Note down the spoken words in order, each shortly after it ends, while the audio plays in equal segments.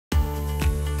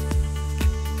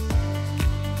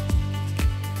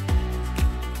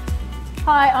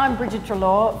Hi, I'm Bridget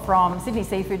Treloar from Sydney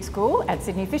Seafood School at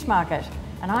Sydney Fish Market,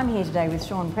 and I'm here today with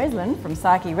Shaun Presland from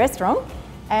Saké Restaurant,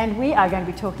 and we are going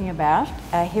to be talking about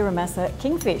a Hiramasa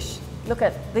Kingfish. Look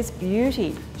at this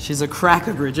beauty. She's a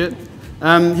cracker, Bridget.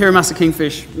 Hiramasa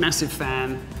Kingfish, massive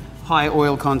fan, high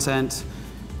oil content,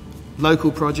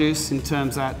 local produce in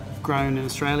terms that grown in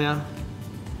Australia,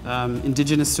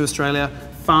 indigenous to Australia,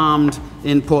 farmed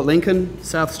in Port Lincoln,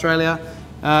 South Australia,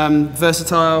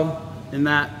 versatile in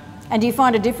that. And do you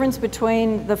find a difference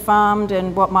between the farmed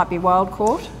and what might be wild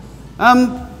caught?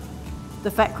 The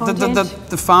fat content?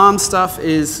 The farm stuff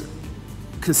is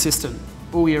consistent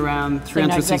all year round,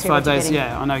 365 days.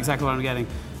 Yeah, I know exactly what I'm getting.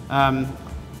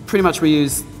 Pretty much we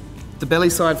use the belly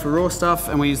side for raw stuff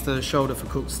and we use the shoulder for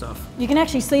cooked stuff. You can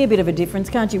actually see a bit of a difference,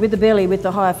 can't you? With the belly, with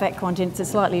the higher fat content, it's a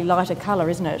slightly lighter colour,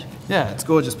 isn't it? Yeah, it's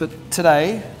gorgeous. But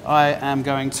today I am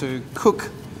going to cook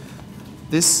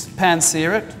this, pan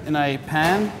sear it in a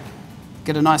pan,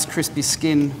 get a nice crispy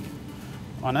skin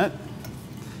on it.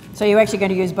 So you're actually going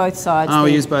to use both sides? I'll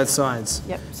use both sides.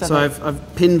 Yep. So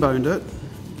I've pin boned it,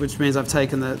 which means I've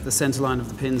taken the centre line of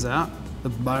the pins out, the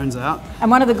bones out. And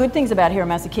one of the good things about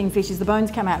Hiramasa Kingfish is the bones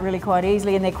come out really quite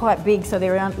easily, and they're quite big, so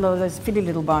there aren't those fiddly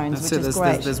little bones, which is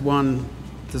great. There's one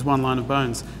line of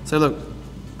bones. So look,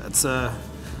 it's a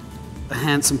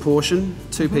handsome portion,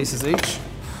 two pieces each,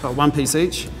 well, one piece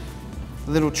each.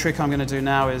 The little trick I'm going to do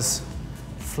now is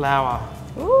flour.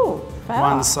 Ooh,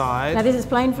 flour. One side. Now this is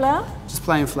plain flour? Just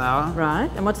plain flour.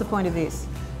 Right, and what's the point of this?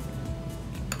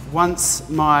 Once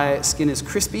my skin is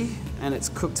crispy and it's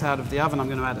cooked out of the oven, I'm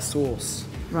going to add a sauce.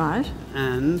 Right.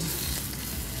 And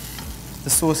the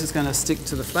sauce is going to stick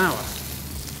to the flour.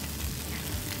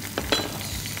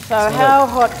 So how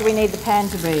hot do we need the pan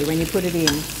to be when you put it in?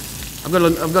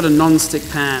 I've got a non-stick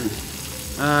pan.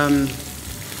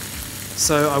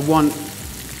 So I want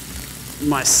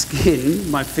my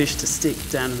skin, my fish, to stick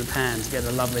down to the pan to get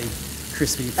a lovely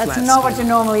crispy flat That's not what you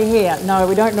normally hear. No,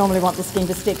 we don't normally want the skin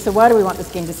to stick. So why do we want the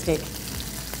skin to stick?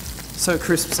 So it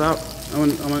crisps up. I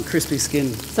want crispy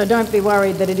skin. So don't be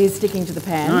worried that it is sticking to the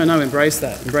pan. No, embrace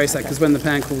that. Embrace that, because when the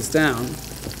pan cools down,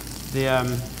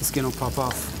 the skin will pop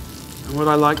off. And what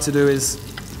I like to do is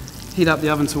heat up the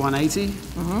oven to 180.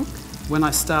 When I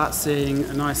start seeing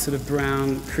a nice sort of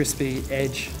brown, crispy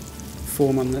edge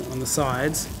form on the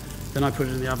sides, then I put it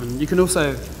in the oven. You can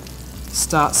also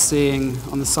start seeing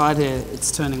on the side here,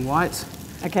 it's turning white.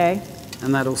 Okay.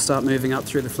 And that'll start moving up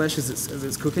through the flesh as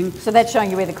it's cooking. So that's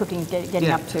showing you where the cooking's getting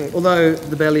up to. Although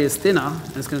the belly is thinner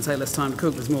and it's going to take less time to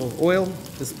cook, there's more oil,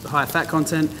 there's higher fat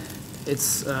content,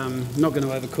 it's not going to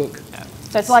overcook.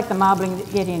 So it's like the marbling that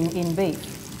you get in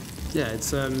beef. Yeah,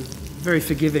 it's very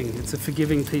forgiving. It's a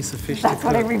forgiving piece of fish. That's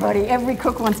what every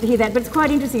cook wants to hear that. But it's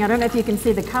quite interesting. I don't know if you can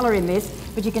see the colour in this,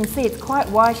 but you can see it's quite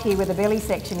white here where the belly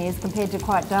section is compared to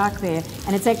quite dark there.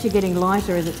 And it's actually getting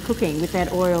lighter as it's cooking with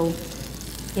that oil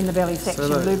in the belly section,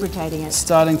 so lubricating it. It's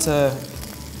starting to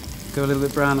go a little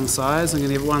bit brown on the sides. I'm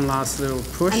going to give it one last little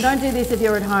push. And don't do this if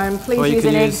you're at home. Please use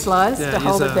an egg slice to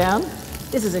hold it down.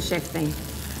 This is a chef thing.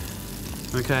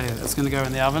 Okay, that's going to go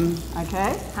in the oven.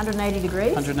 Okay, 180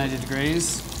 degrees. 180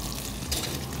 degrees.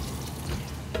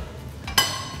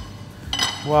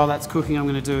 While that's cooking, I'm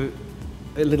going to do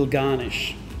a little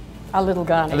garnish. A little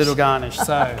garnish. A little garnish,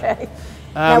 so. Okay.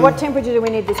 Now, what temperature do we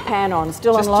need this pan on?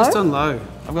 Still on low? Just on low.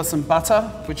 I've got some butter,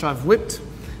 which I've whipped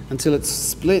until it's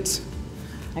split.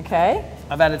 Okay.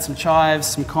 I've added some chives,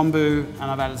 some kombu, and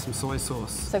I've added some soy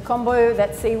sauce. So kombu,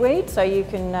 that's seaweed, so you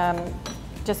can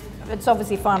it's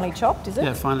obviously finely chopped, is it?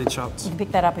 Yeah, finely chopped. You can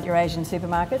pick that up at your Asian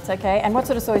supermarkets, okay. And what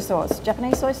sort of soy sauce?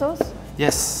 Japanese soy sauce?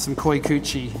 Yes, some koi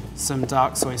kuchi, some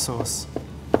dark soy sauce.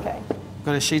 Okay. I've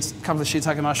got a couple of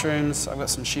shiitake mushrooms. I've got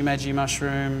some shimeji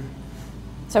mushroom.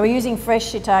 So we're using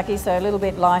fresh shiitake, so a little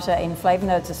bit lighter in flavour.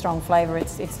 No, it's a strong flavour.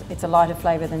 It's a lighter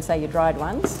flavour than, say, your dried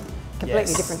ones.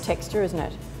 Completely different texture, isn't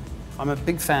it? I'm a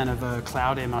big fan of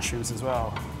cloud air mushrooms as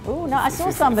well. Oh, no, I saw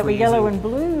some that were yellow and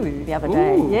blue the other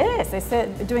day. Yes, they're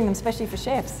doing them especially for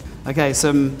chefs. Okay,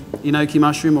 some enoki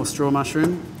mushroom or straw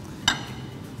mushroom.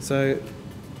 So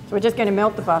we're just going to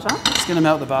melt the butter. Just going to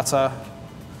melt the butter.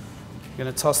 We're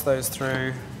going to toss those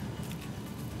through.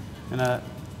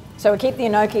 So we keep the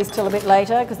enokis till a bit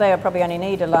later because they probably only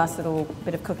need a last little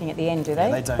bit of cooking at the end, do they?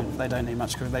 Yeah, they don't need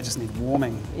much cooking. They just need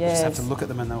warming. Yes. You just have to look at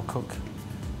them and they'll cook.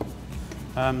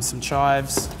 Some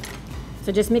chives.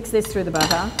 So just mix this through the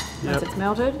butter once it's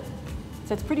melted.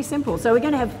 So it's pretty simple. So we're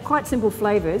going to have quite simple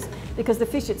flavours because the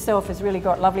fish itself has really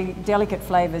got lovely, delicate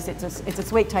flavours. It's a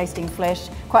sweet tasting flesh,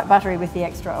 quite buttery with the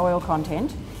extra oil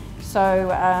content. So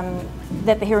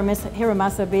that the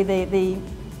Hiramasa be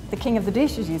the king of the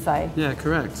dish, as you say. Yeah,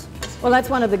 correct. Well, that's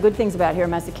one of the good things about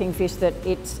Hiramasa Kingfish, that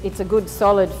it's a good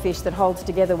solid fish that holds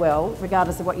together well,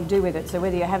 regardless of what you do with it. So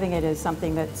whether you're having it as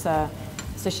something that's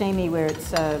sashimi where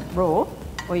it's raw,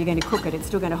 or you're going to cook it, it's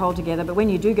still going to hold together. But when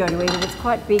you do go to eat it, it's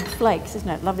quite big flakes, isn't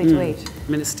it? Lovely to eat.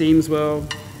 I mean, it steams well,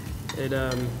 it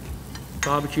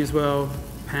barbecues well,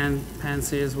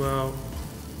 pan-sears well.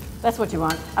 That's what you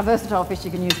want. A versatile fish you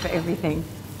can use for everything.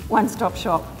 One-stop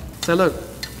shop. So look,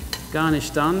 garnish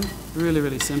done. Really,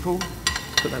 really simple.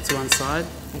 Put that to one side.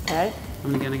 Okay.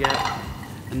 I'm going to get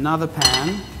another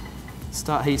pan,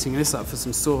 start heating this up for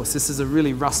some sauce. This is a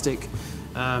really rustic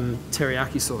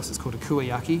teriyaki sauce. It's called a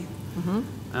Kuwayaki.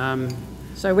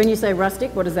 So when you say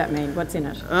rustic, what does that mean? What's in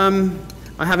it?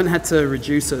 I haven't had to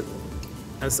reduce it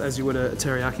as you would a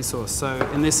teriyaki sauce. So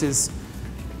in this is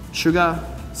sugar,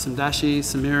 some dashi,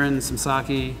 some mirin, some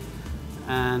sake,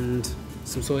 and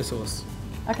some soy sauce.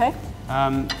 Okay.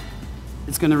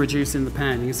 It's going to reduce in the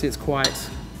pan. You can see it's quite...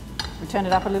 We turn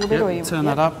it up a little bit? Yep, Or you turn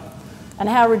that up. And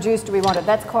how reduced do we want it?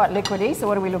 That's quite liquidy, so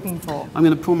what are we looking for? I'm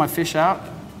going to pull my fish out,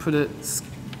 put it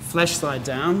flesh side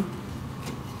down.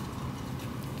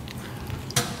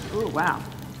 Oh, wow.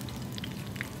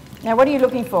 Now, what are you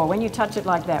looking for? When you touch it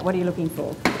like that, what are you looking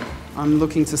for? I'm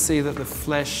looking to see that the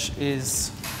flesh is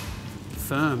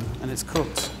firm and it's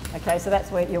cooked. Okay, so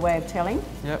that's your way of telling.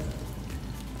 Yep.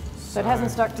 So it hasn't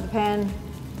stuck to the pan.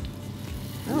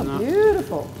 Oh, No.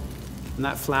 beautiful. And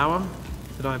that flour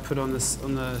that I put on the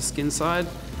skin side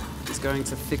is going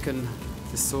to thicken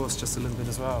this sauce just a little bit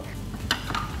as well.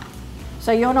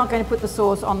 So you're not going to put the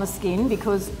sauce on the skin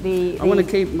because I want to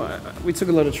keep, we took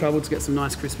a lot of trouble to get some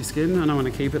nice crispy skin, and I want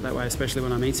to keep it that way, especially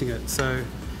when I'm eating it. So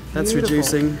that's Beautiful.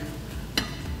 reducing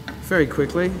very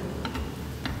quickly.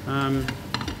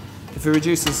 If it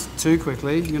reduces too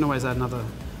quickly, you can always add another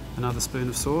spoon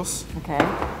of sauce. Okay.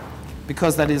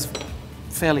 Because that is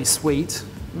fairly sweet,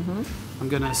 I'm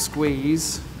going to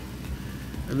squeeze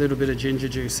a little bit of ginger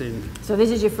juice in. So this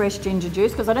is your fresh ginger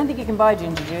juice, because I don't think you can buy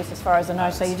ginger juice as far as I know.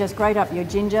 So you just grate up your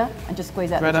ginger and just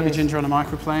squeeze out the juice. Grate up your ginger on a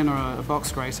microplane or a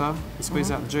box grater and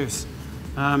squeeze out the juice.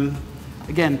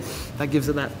 Again, that gives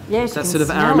it that, Yes, that you sort can of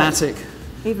smell aromatic. it,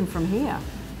 even from here.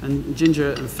 And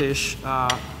ginger and fish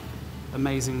are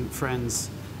amazing friends.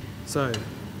 So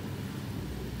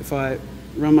if I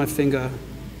run my finger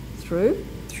Through?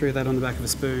 through that on the back of a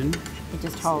spoon, It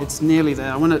just holds. it's nearly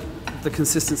there. I want it the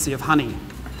consistency of honey.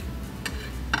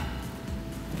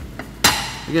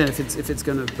 Again, if it's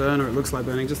going to burn or it looks like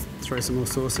burning, just throw some more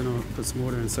sauce in or put some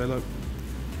water in. So look,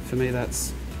 for me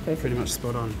that's pretty much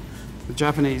spot on. With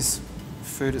Japanese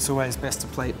food, it's always best to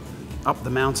plate up the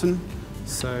mountain.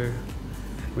 So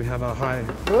we have our high,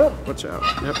 watch out,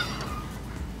 yep.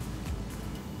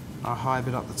 Our high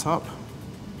bit up the top.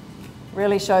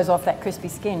 Really shows off that crispy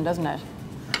skin, doesn't it?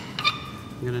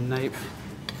 I'm going to nape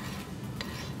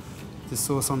the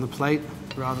sauce on the plate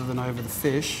rather than over the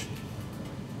fish.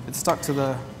 It's stuck to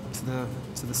the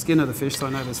skin of the fish, so I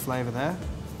know there's flavour there.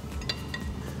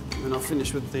 And I'll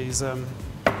finish with these this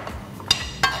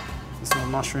little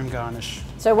mushroom garnish.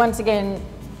 So once again,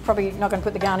 probably not going to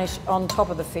put the garnish on top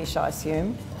of the fish, I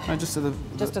assume. No, just to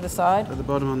the side. At the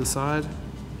bottom on the side.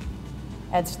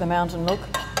 Adds to the mountain look.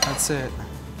 That's it.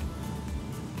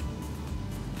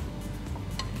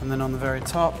 And then on the very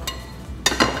top,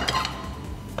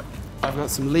 I've got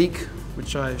some leek,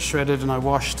 which I shredded and I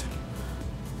washed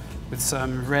with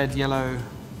some red, yellow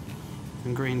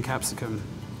and green capsicum.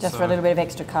 Just for a little bit of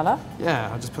extra colour.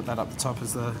 Yeah, I just put that up the top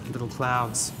as the little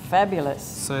clouds. Fabulous.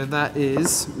 So that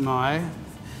is my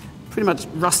pretty much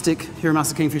rustic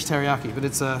Hiramasa Kingfish teriyaki, but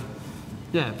it's a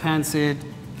pan-seared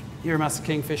Hiramasa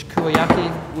Kingfish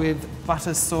Kuwayaki with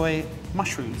butter soy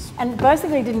mushrooms. And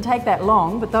basically didn't take that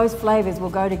long, but those flavours will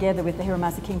go together with the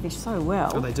Hiramasa Kingfish so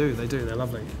well. Oh, they do, they're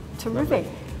lovely. Terrific.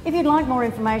 Lovely. If you'd like more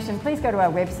information, please go to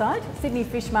our website,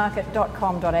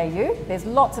 sydneyfishmarket.com.au. There's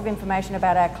lots of information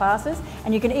about our classes,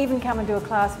 and you can even come and do a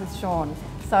class with Shaun.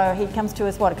 So he comes to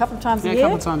us, what, a couple of times a year? Yeah, a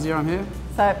couple of times a year I'm here.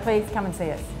 So please come and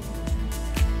see us.